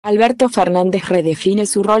Alberto Fernández redefine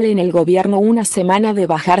su rol en el gobierno una semana de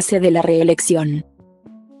bajarse de la reelección.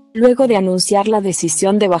 Luego de anunciar la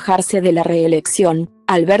decisión de bajarse de la reelección,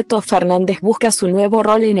 Alberto Fernández busca su nuevo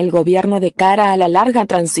rol en el gobierno de cara a la larga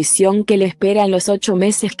transición que le espera en los 8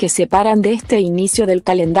 meses que separan de este inicio del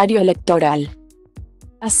calendario electoral.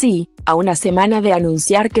 Así, a una semana de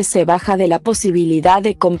anunciar que se baja de la posibilidad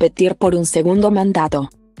de competir por un segundo mandato.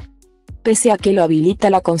 Pese a que lo habilita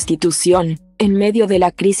la Constitución, en medio de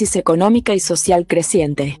la crisis económica y social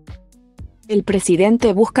creciente, el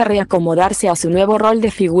presidente busca reacomodarse a su nuevo rol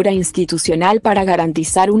de figura institucional para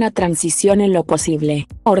garantizar una transición en lo posible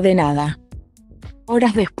ordenada.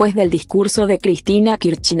 Horas después del discurso de Cristina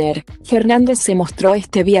Kirchner, Fernández se mostró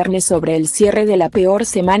este viernes sobre el cierre de la peor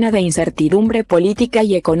semana de incertidumbre política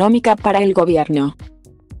y económica para el gobierno.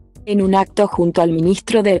 En un acto junto al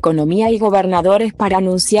ministro de Economía y gobernadores para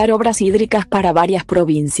anunciar obras hídricas para varias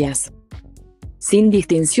provincias. Sin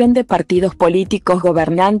distinción de partidos políticos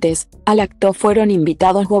gobernantes, al acto fueron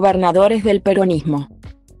invitados gobernadores del peronismo,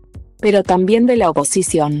 pero también de la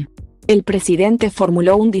oposición. El presidente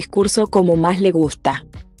formuló un discurso como más le gusta,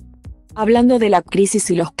 hablando de la crisis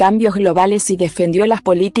y los cambios globales, y defendió las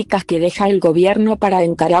políticas que deja el gobierno para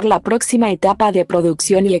encarar la próxima etapa de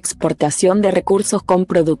producción y exportación de recursos con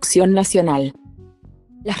producción nacional.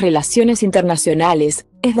 Las relaciones internacionales,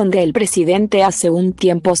 es donde el presidente hace un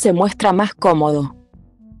tiempo se muestra más cómodo,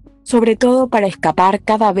 sobre todo para escapar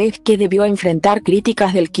cada vez que debió enfrentar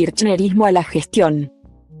críticas del kirchnerismo a la gestión.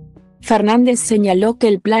 Fernández señaló que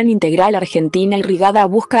el Plan Integral Argentina Irrigada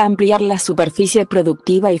busca ampliar la superficie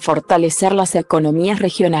productiva y fortalecer las economías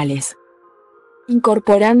regionales,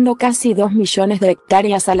 incorporando casi 2 millones de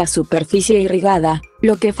hectáreas a la superficie irrigada,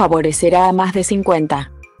 lo que favorecerá a más de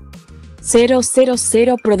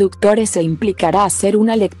 50,000 productores e implicará hacer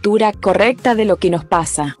una lectura correcta de lo que nos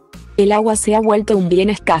pasa. El agua se ha vuelto un bien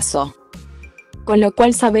escaso, con lo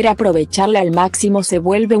cual saber aprovecharla al máximo se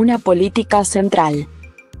vuelve una política central.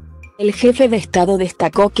 El jefe de Estado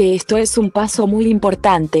destacó que esto es un paso muy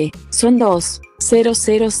importante, son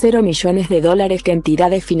 2,000 millones de dólares que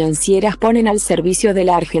entidades financieras ponen al servicio de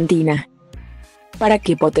la Argentina, para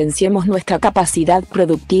que potenciemos nuestra capacidad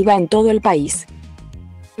productiva en todo el país.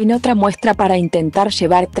 En otra muestra para intentar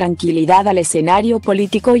llevar tranquilidad al escenario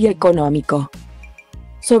político y económico.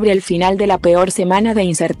 Sobre el final de la peor semana de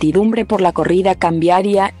incertidumbre por la corrida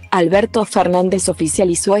cambiaria, Alberto Fernández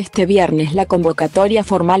oficializó este viernes la convocatoria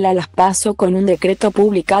formal a las PASO con un decreto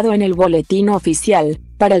publicado en el Boletín Oficial,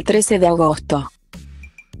 para el 13 de agosto.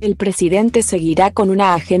 El presidente seguirá con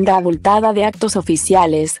una agenda abultada de actos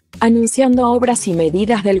oficiales, anunciando obras y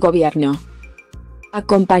medidas del gobierno,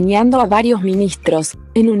 acompañando a varios ministros,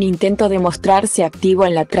 en un intento de mostrarse activo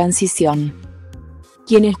en la transición.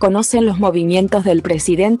 Quienes conocen los movimientos del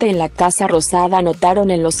presidente en la Casa Rosada notaron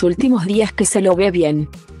en los últimos días que se lo ve bien,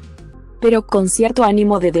 pero con cierto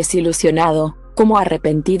ánimo de desilusionado, como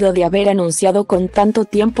arrepentido de haber anunciado con tanto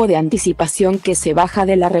tiempo de anticipación que se baja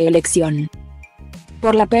de la reelección,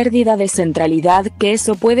 por la pérdida de centralidad que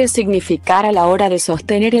eso puede significar a la hora de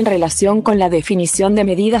sostener en relación con la definición de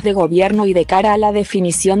medidas de gobierno y de cara a la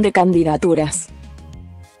definición de candidaturas.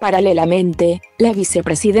 Paralelamente, la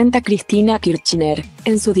vicepresidenta Cristina Kirchner,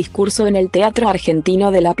 en su discurso en el Teatro Argentino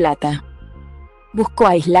de La Plata, buscó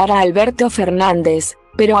aislar a Alberto Fernández,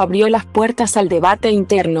 pero abrió las puertas al debate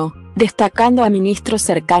interno, destacando a ministros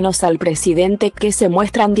cercanos al presidente que se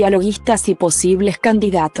muestran dialoguistas y posibles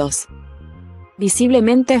candidatos.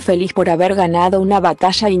 Visiblemente feliz por haber ganado una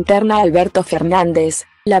batalla interna Alberto Fernández,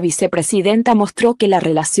 la vicepresidenta mostró que la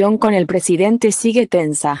relación con el presidente sigue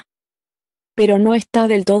tensa, pero no está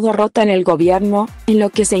del todo rota en el gobierno, en lo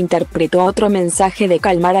que se interpretó otro mensaje de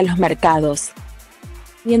calmar a los mercados.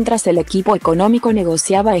 Mientras el equipo económico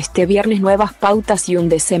negociaba este viernes nuevas pautas y un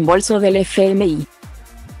desembolso del FMI,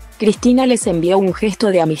 Cristina les envió un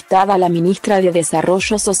gesto de amistad a la ministra de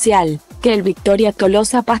Desarrollo Social, que el Victoria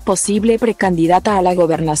Tolosa Paz, posible precandidata a la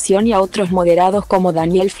gobernación, y a otros moderados como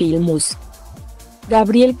Daniel Filmus,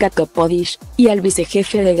 Gabriel Catopodis, y al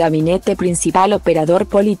vicejefe de gabinete principal operador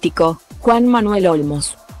político, Juan Manuel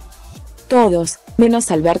Olmos. Todos,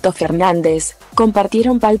 menos Alberto Fernández,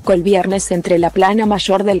 compartieron palco el viernes entre la plana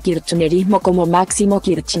mayor del kirchnerismo como Máximo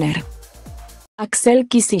Kirchner, Axel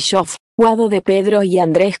Kicillof, Guado de Pedro y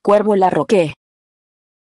Andrés Cuervo Larroque.